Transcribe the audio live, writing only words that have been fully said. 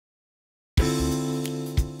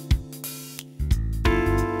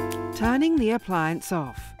Turning the appliance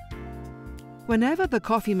off. Whenever the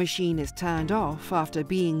coffee machine is turned off after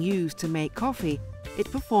being used to make coffee,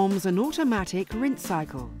 it performs an automatic rinse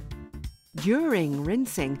cycle. During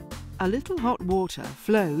rinsing, a little hot water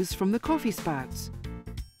flows from the coffee spouts.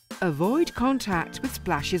 Avoid contact with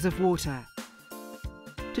splashes of water.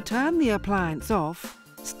 To turn the appliance off,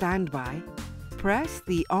 standby, press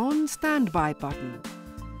the On Standby button.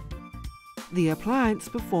 The appliance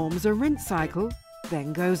performs a rinse cycle,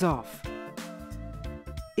 then goes off.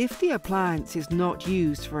 If the appliance is not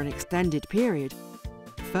used for an extended period,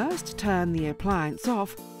 first turn the appliance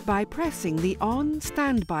off by pressing the On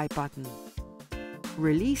Standby button.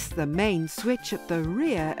 Release the main switch at the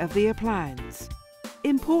rear of the appliance.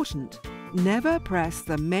 Important: never press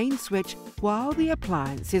the main switch while the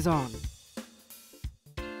appliance is on.